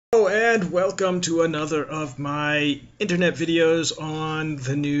Hello and welcome to another of my internet videos on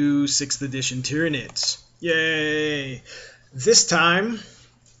the new 6th edition Tyranids. Yay! This time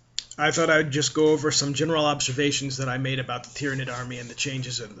I thought I'd just go over some general observations that I made about the Tyranid army and the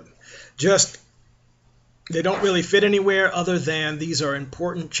changes in them. They don't really fit anywhere other than these are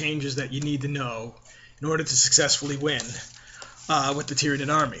important changes that you need to know in order to successfully win with the Tyranid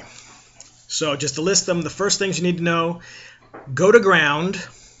army. So just to list them, the first things you need to know: go to ground,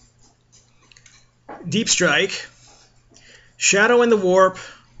 deep strike, shadow in the warp,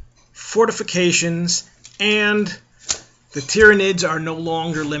 fortifications, and the Tyranids are no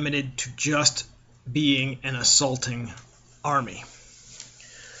longer limited to just being an assaulting army.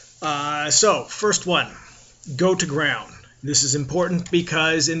 So, first one, go to ground. This is important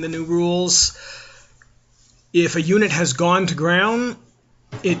because in the new rules, if a unit has gone to ground,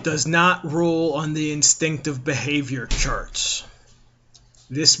 it does not roll on the instinctive behavior charts.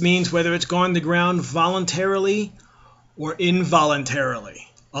 This means whether it's gone to ground voluntarily or involuntarily,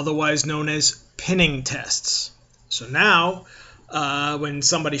 otherwise known as pinning tests. So now, when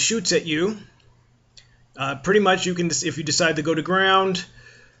somebody shoots at you, pretty much you can, if you decide to go to ground,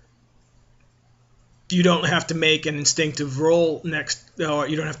 you don't have to make an instinctive roll and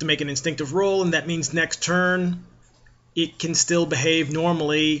that means next turn it can still behave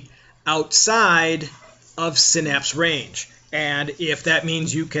normally outside of Synapse range. And if that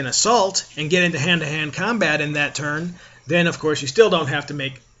means you can assault and get into hand-to-hand combat in that turn, then of course you still don't have to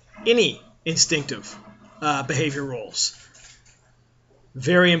make any instinctive behavior rolls.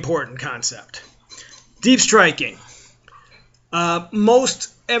 Very important concept. Deep striking.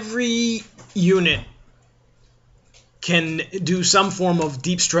 Most every unit can do some form of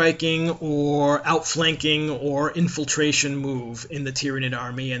deep striking or outflanking or infiltration move in the Tyranid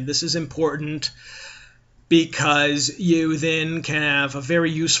army, and this is important because you then can have a very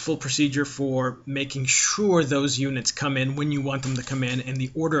useful procedure for making sure those units come in when you want them to come in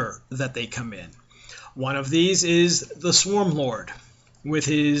the order that they come in. One of these is the Swarm Lord with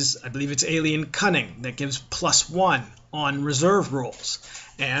his, I believe it's Alien Cunning, that gives +1 on reserve rolls.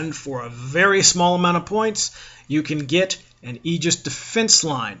 And for a very small amount of points, you can get an Aegis defense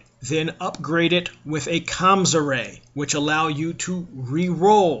line, then upgrade it with a comms array, which allow you to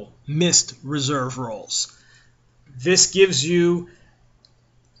re-roll missed reserve rolls. This gives you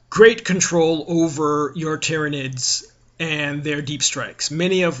great control over your Tyranids and their deep strikes,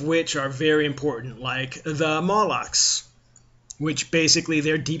 many of which are very important, like the Molochs, which basically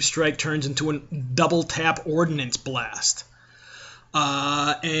their deep strike turns into a double tap ordnance blast.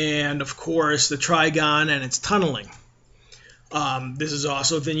 And of course the Trigon and its tunneling. This is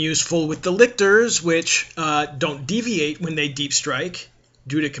also then useful with the Lictors, which don't deviate when they deep strike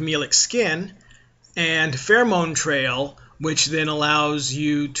due to chameleonic skin, and Pheromone Trail, which then allows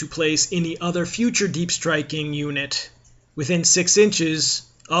you to place any other future deep striking unit within 6 inches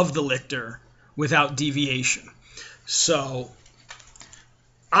of the Lictor without deviation. So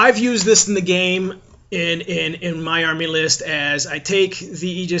I've used this in the game in my army list as I take the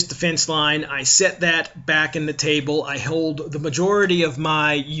Aegis defense line, I set that back in the table, I hold the majority of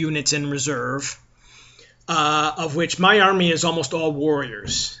my units in reserve, of which my army is almost all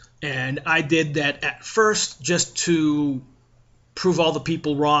warriors. And I did that at first just to prove all the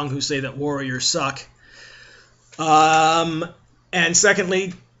people wrong who say that warriors suck. And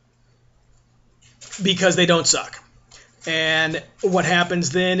secondly, because they don't suck. And what happens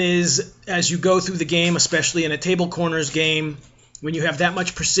then is, as you go through the game, especially in a table corners game, when you have that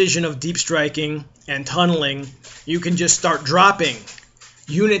much precision of deep striking and tunneling, you can just start dropping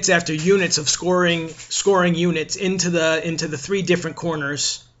units after units of scoring units into the 3 different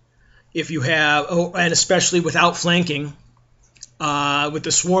corners. If you have, and especially with outflanking, with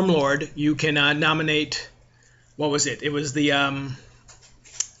the Swarm Lord, you can nominate. What was it? It was the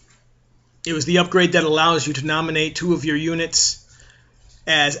upgrade that allows you to nominate 2 of your units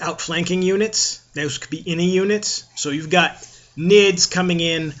as outflanking units. Those could be any units. So you've got NIDs coming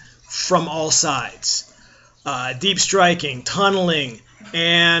in from all sides. Deep striking, tunneling,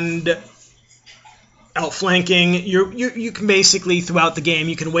 and outflanking. You can basically, throughout the game,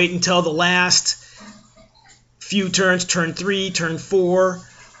 you can wait until the last few turns, turn 3, turn 4,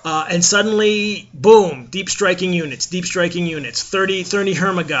 and suddenly, boom, deep striking units, 30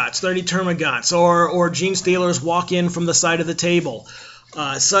 Hermagots, 30 Termagants, or Gene Stealers walk in from the side of the table.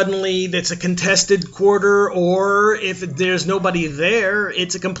 Suddenly, it's a contested quarter, or if there's nobody there,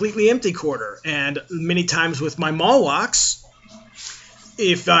 it's a completely empty quarter. And many times with my Molochs,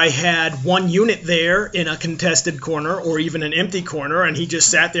 if I had 1 unit there in a contested corner, or even an empty corner, and he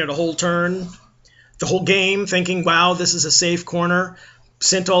just sat there the whole turn, the whole game, thinking, wow, this is a safe corner,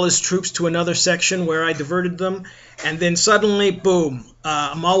 sent all his troops to another section where I diverted them, and then suddenly, boom,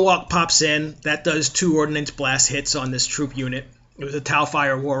 a Malwalk pops in. That does 2 ordnance blast hits on this troop unit. It was a Tau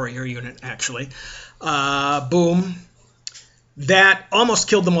Fire Warrior unit, actually. Boom. That almost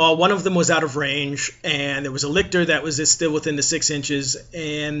killed them all. One of them was out of range, and there was a Lictor that was still within the 6 inches,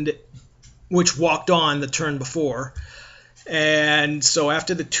 and which walked on the turn before. And so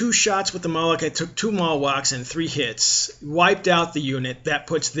after the 2 shots with the Malwalk, I took 2 Malwalks and 3 hits, wiped out the unit. That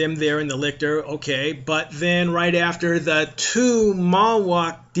puts them there in the Lictor, okay. But then right after the 2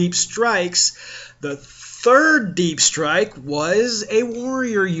 Malwalk deep strikes, the 3rd deep strike was a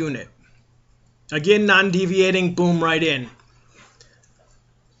warrior unit. Again, non-deviating, boom, right in.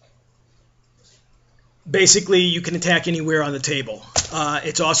 Basically, you can attack anywhere on the table.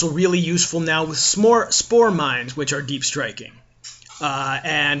 It's also really useful now with spore mines, which are deep striking.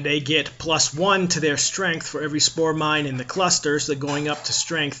 And they get +1 to their strength for every spore mine in the cluster, so going up to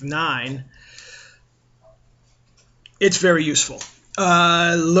strength 9. It's very useful.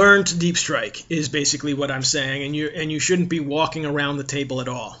 Learn to deep strike is basically what I'm saying, and you shouldn't be walking around the table at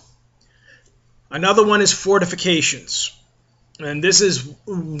all. Another one is fortifications. And this is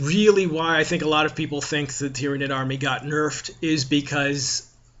really why I think a lot of people think the Tyranid army got nerfed, is because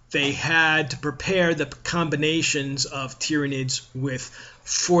they had to prepare the combinations of Tyranids with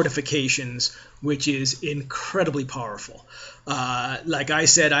fortifications, which is incredibly powerful. Like I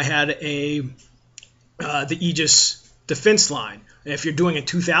said, I had the Aegis defense line. If you're doing a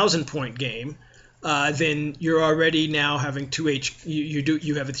 2,000 point game, then you're already now having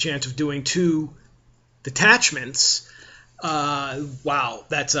you have a chance of doing 2 detachments. Wow,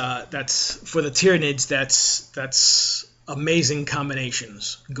 that's for the Tyranids. That's amazing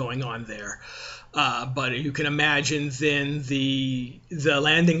combinations going on there. But you can imagine then the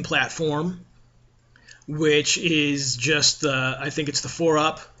landing platform, which is just I think it's the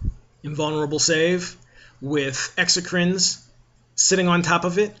 4-up invulnerable save with exocrines sitting on top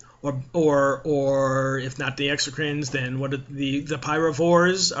of it, or if not the exocrines, then what the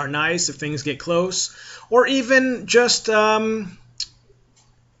pyrovores are nice if things get close, or even just lots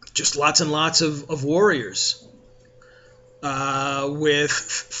and lots of warriors with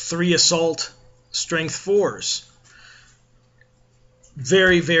 3 assault strength 4s.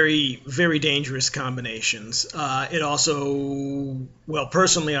 Very, very, very dangerous combinations. It also, well,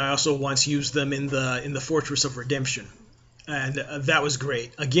 personally, I also once used them in the Fortress of Redemption. And that was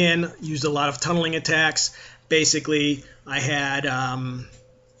great. Again, used a lot of tunneling attacks. Basically, I had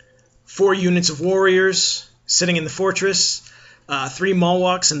 4 units of warriors sitting in the fortress, 3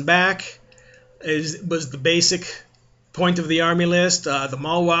 Malwalks in back was the basic point of the army list. The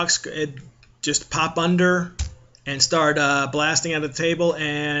Malwalks just pop under and start blasting at the table,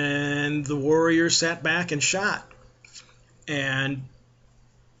 and the warriors sat back and shot. And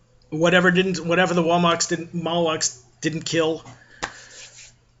whatever the Malwalks didn't kill,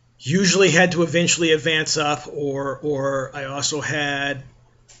 usually had to eventually advance up, or I also had,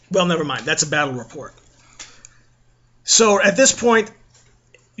 well, never mind, that's a battle report. So at this point,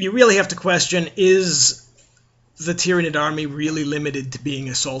 you really have to question, is the Tyranid army really limited to being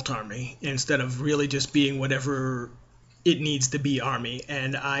assault army instead of really just being whatever it needs to be army?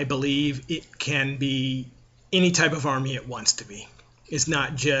 And I believe it can be any type of army it wants to be. It's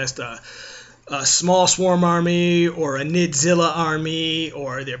not just a small swarm army or a Nidzilla army,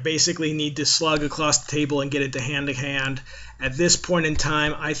 or they basically need to slug across the table and get it to hand. At this point in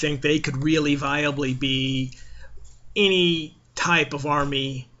time, I think they could really viably be any type of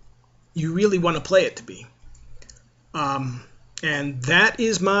army you really want to play it to be. And that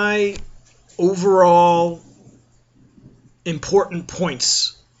is my overall important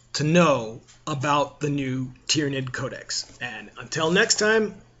points to know about the new Tyranid Codex. And until next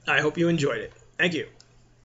time, I hope you enjoyed it. Thank you.